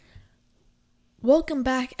Welcome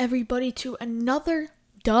back, everybody, to another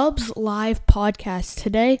Dubs Live podcast.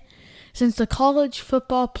 Today, since the college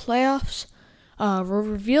football playoffs were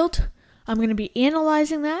revealed, I'm going to be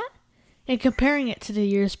analyzing that and comparing it to the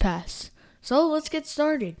years past. So let's get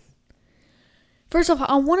started. First off,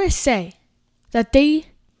 I want to say that they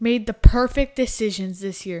made the perfect decisions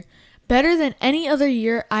this year, better than any other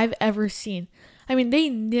year I've ever seen. I mean, they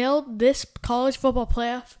nailed this college football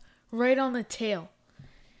playoff right on the tail.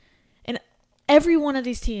 Every one of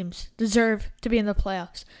these teams deserve to be in the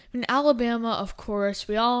playoffs. I mean, Alabama, of course,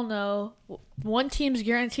 we all know one team's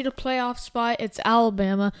guaranteed a playoff spot. It's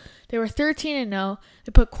Alabama. They were 13-0.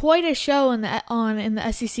 They put quite a show in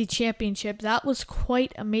the SEC championship. That was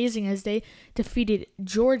quite amazing as they defeated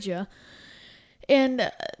Georgia. And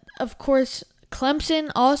of course,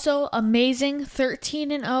 Clemson also amazing,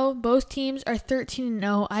 13-0. Both teams are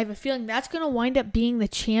 13-0. I have a feeling that's going to wind up being the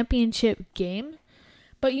championship game.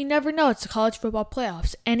 But you never know. It's the college football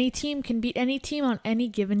playoffs. Any team can beat any team on any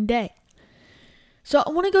given day. So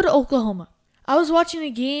I want to go to Oklahoma. I was watching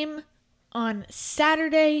a game on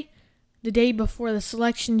Saturday, the day before the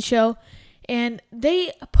selection show, and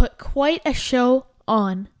they put quite a show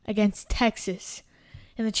on against Texas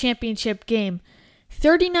in the championship game.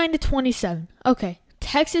 39-27. Okay,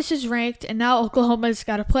 Texas is ranked, and now Oklahoma's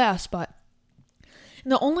got a playoff spot.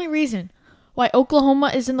 And the only reason why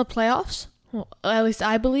Oklahoma is in the playoffs, well, at least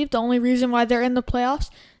I believe the only reason why they're in the playoffs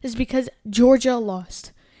is because Georgia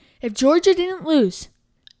lost. If Georgia didn't lose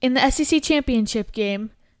in the SEC championship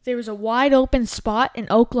game, there was a wide open spot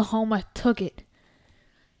and Oklahoma took it.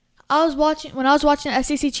 When I was watching the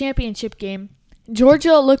SEC championship game,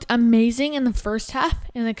 Georgia looked amazing in the first half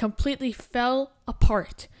and then completely fell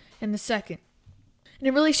apart in the second. And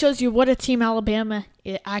it really shows you what a team Alabama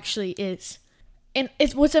it actually is. And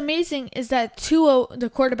what's amazing is that Tua, the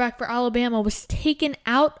quarterback for Alabama, was taken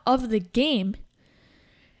out of the game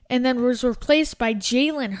and then was replaced by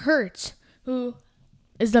Jalen Hurts, who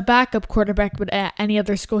is the backup quarterback, but at any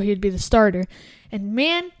other school he would be the starter. And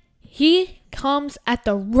man, he comes at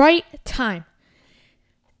the right time.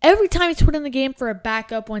 Every time he's put in the game for a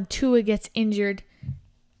backup when Tua gets injured,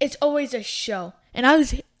 it's always a show. And I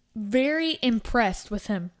was very impressed with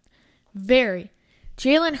him. Very.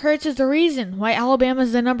 Jalen Hurts is the reason why Alabama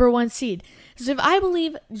is the number one seed. Because if I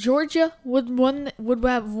believe Georgia would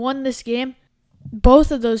have won this game, both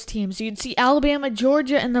of those teams, you'd see Alabama,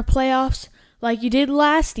 Georgia in the playoffs like you did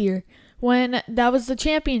last year when that was the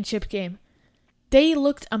championship game. They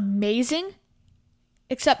looked amazing,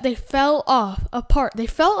 except they fell apart. They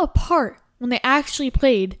fell apart when they actually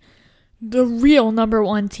played the real number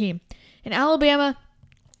one team. In Alabama,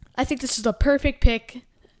 I think this is the perfect pick.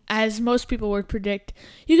 As most people would predict.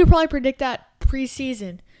 You could probably predict that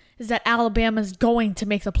preseason is that Alabama's going to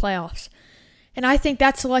make the playoffs. And I think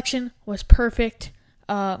that selection was perfect.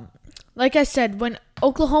 Like I said, when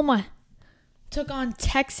Oklahoma took on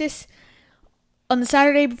Texas on the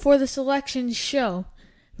Saturday before the selection show,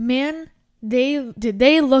 man, they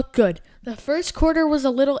look good. The first quarter was a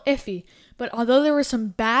little iffy, but although there were some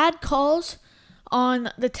bad calls on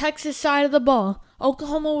the Texas side of the ball,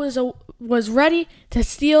 Oklahoma was ready to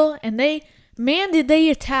steal, and did they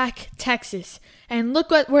attack Texas. And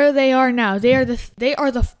look at where they are now. They are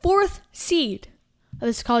the fourth seed of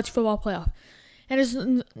this college football playoff.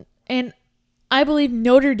 And I believe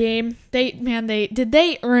Notre Dame, did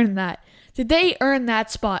they earn that? Did they earn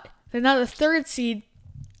that spot? They're now the third seed.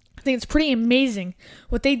 I think it's pretty amazing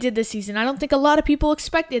what they did this season. I don't think a lot of people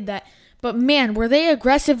expected that. But man, were they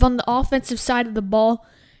aggressive on the offensive side of the ball?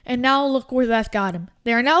 And now look where that got them.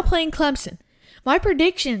 They are now playing Clemson. My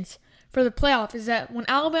predictions for the playoff is that when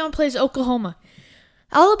Alabama plays Oklahoma,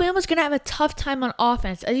 Alabama's going to have a tough time on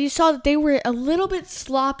offense. As you saw, that they were a little bit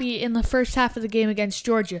sloppy in the first half of the game against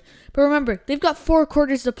Georgia. But remember, they've got 4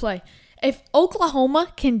 quarters to play. If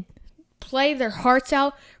Oklahoma can play their hearts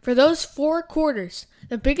out for those 4 quarters,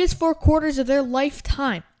 the biggest 4 quarters of their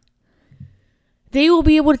lifetime, they will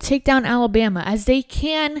be able to take down Alabama, as they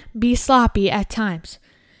can be sloppy at times.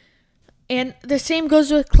 And the same goes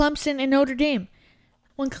with Clemson and Notre Dame.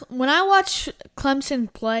 When I watch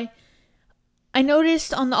Clemson play, I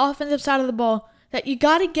noticed on the offensive side of the ball that you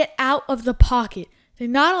got to get out of the pocket. They're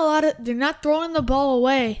not throwing the ball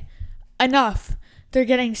away enough. They're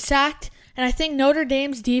getting sacked, and I think Notre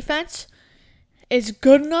Dame's defense is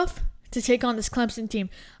good enough to take on this Clemson team.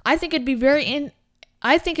 I think it'll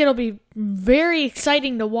be very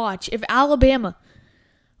exciting to watch if Alabama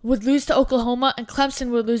would lose to Oklahoma and Clemson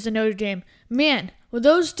would lose to Notre Dame. Man, with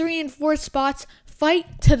those 3 and 4 spots,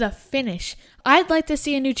 fight to the finish. I'd like to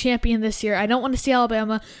see a new champion this year. I don't want to see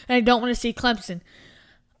Alabama, and I don't want to see Clemson.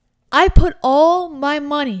 I put all my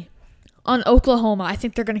money on Oklahoma. I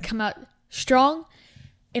think they're going to come out strong,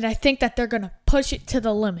 and I think that they're going to push it to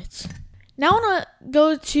the limits. Now I want to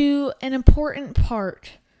go to an important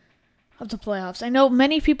part of the playoffs. I know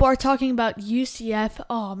many people are talking about UCF.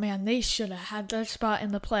 Oh man, they should have had their spot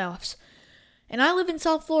in the playoffs. And I live in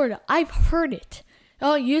South Florida. I've heard it.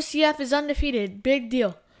 Oh, UCF is undefeated. Big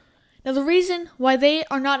deal. Now the reason why they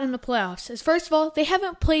are not in the playoffs is, first of all, they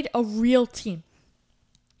haven't played a real team.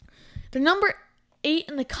 They're number 8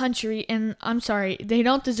 in the country, and I'm sorry, they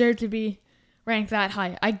don't deserve to be ranked that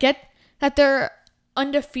high. I get that they're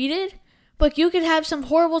undefeated, but you could have some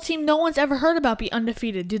horrible team no one's ever heard about be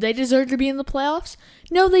undefeated. Do they deserve to be in the playoffs?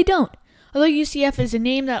 No, they don't. Although UCF is a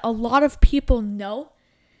name that a lot of people know,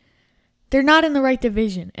 they're not in the right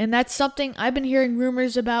division. And that's something I've been hearing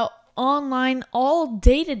rumors about online all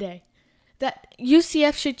day today, that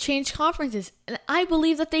UCF should change conferences. And I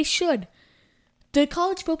believe that they should. The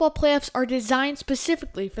college football playoffs are designed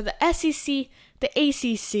specifically for the SEC, the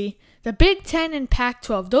ACC, the Big Ten, and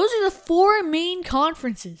Pac-12. Those are the 4 main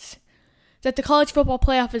conferences that the college football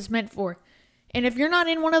playoff is meant for. And if you're not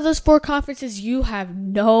in one of those 4 conferences, you have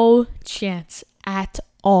no chance at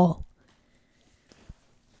all.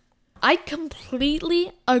 I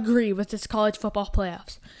completely agree with this college football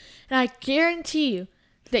playoffs. And I guarantee you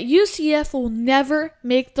that UCF will never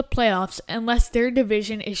make the playoffs unless their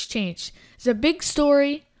division is changed. It's a big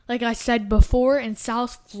story, like I said before, in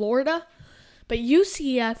South Florida. But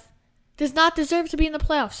UCF does not deserve to be in the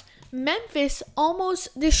playoffs. Memphis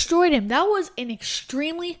almost destroyed him. That was an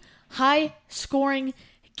extremely high-scoring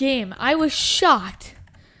game. I was shocked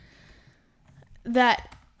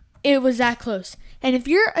that it was that close. And if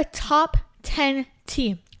you're a top 10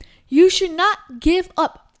 team, you should not give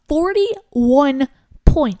up 41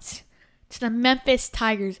 points to the Memphis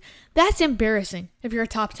Tigers. That's embarrassing if you're a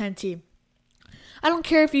top 10 team. I don't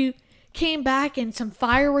care if you came back in some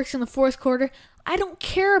fireworks in the fourth quarter. I don't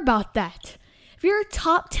care about that. If you're a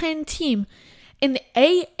top 10 team in the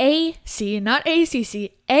AAC, not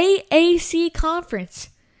ACC, AAC conference,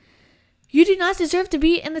 you do not deserve to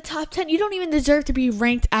be in the top 10. You don't even deserve to be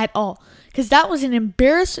ranked at all, because that was an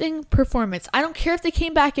embarrassing performance. I don't care if they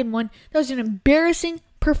came back and won. That was an embarrassing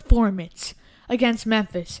performance against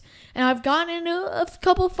Memphis. And I've gotten into a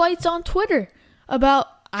couple fights on Twitter about,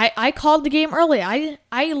 I called the game early.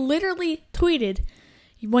 I literally tweeted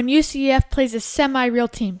when UCF plays a semi-real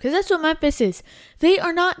team, because that's what Memphis is. They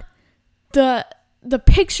are not the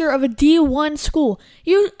picture of a D1 school.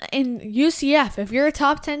 In UCF, if you're a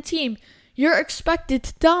top 10 team, you're expected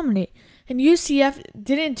to dominate. And UCF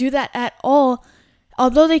didn't do that at all.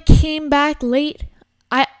 Although they came back late,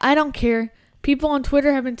 I don't care. People on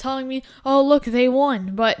Twitter have been telling me, oh, look, they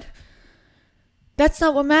won. But that's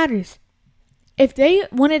not what matters. If they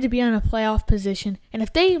wanted to be in a playoff position, and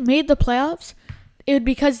if they made the playoffs, it would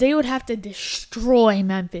be because they would have to destroy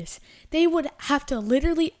Memphis. They would have to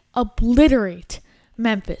literally obliterate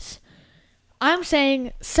Memphis. I'm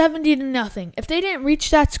saying 70-0. If they didn't reach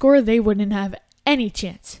that score, they wouldn't have any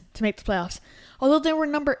chance to make the playoffs. Although they were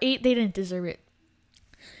number 8, they didn't deserve it.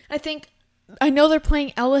 I know they're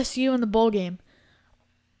playing LSU in the bowl game.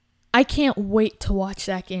 I can't wait to watch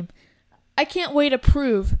that game. I can't wait to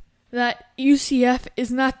prove that UCF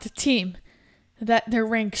is not the team that their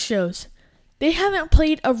rank shows. They haven't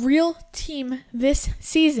played a real team this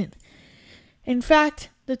season. In fact,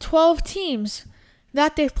 the 12 teams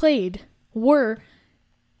that they played were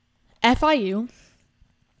FIU,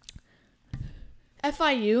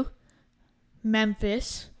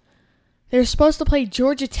 Memphis. They're supposed to play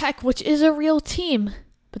Georgia Tech, which is a real team,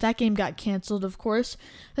 but that game got canceled, of course.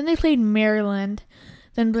 Then they played Maryland.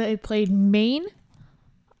 Then they played Maine,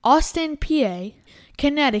 Austin, PA,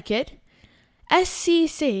 Connecticut, SC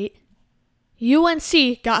State,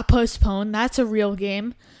 UNC got postponed. That's a real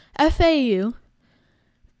game. FAU,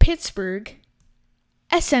 Pittsburgh,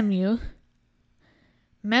 SMU,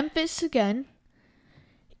 Memphis again,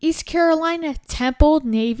 East Carolina, Temple,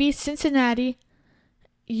 Navy, Cincinnati,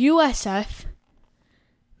 USF,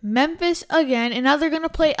 Memphis again, and now they're going to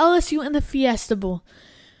play LSU in the Fiesta Bowl.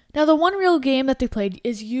 Now, the one real game that they played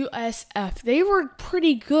is USF. They were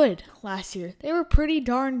pretty good last year. They were pretty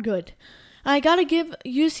darn good. And I got to give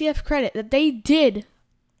UCF credit that they did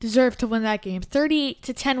deserve to win that game.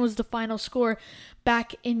 38-10 was the final score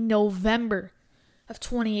back in November of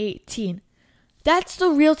 2018. That's the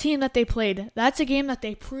real team that they played. That's a game that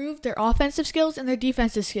they proved their offensive skills and their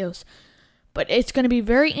defensive skills. But it's going to be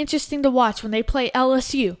very interesting to watch when they play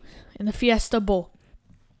LSU in the Fiesta Bowl.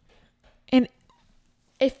 And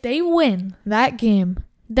if they win that game,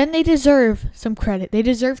 then they deserve some credit. They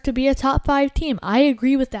deserve to be a top 5 team. I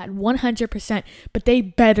agree with that 100%, but they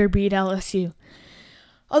better beat LSU.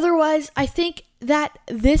 Otherwise, I think that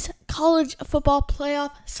this college football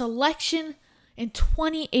playoff selection in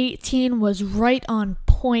 2018 was right on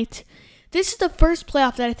point. This is the first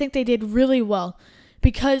playoff that I think they did really well,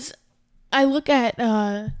 because I look at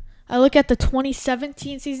the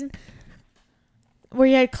 2017 season where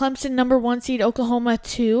you had Clemson number 1 seed, Oklahoma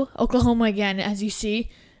 2, Oklahoma again, as you see,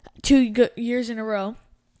 2 good years in a row.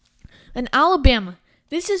 And Alabama,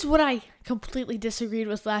 this is what I completely disagreed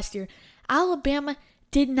with last year. Alabama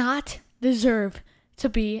did not deserve to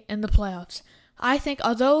be in the playoffs. I think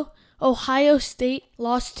although Ohio State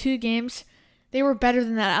lost 2 games, they were better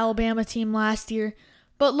than that Alabama team last year.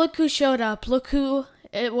 But look who showed up. Look who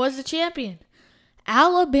it was the champion.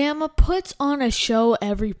 Alabama puts on a show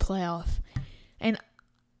every playoff. And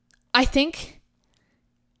I think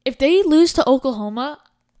if they lose to Oklahoma,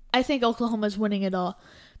 I think Oklahoma's winning it all.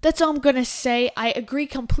 That's all I'm going to say. I agree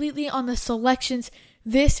completely on the selections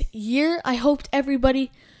this year. I hoped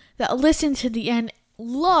everybody that listened to the end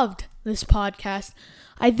loved this podcast.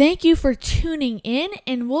 I thank you for tuning in,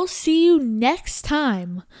 and we'll see you next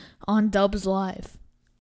time on Dubs Live.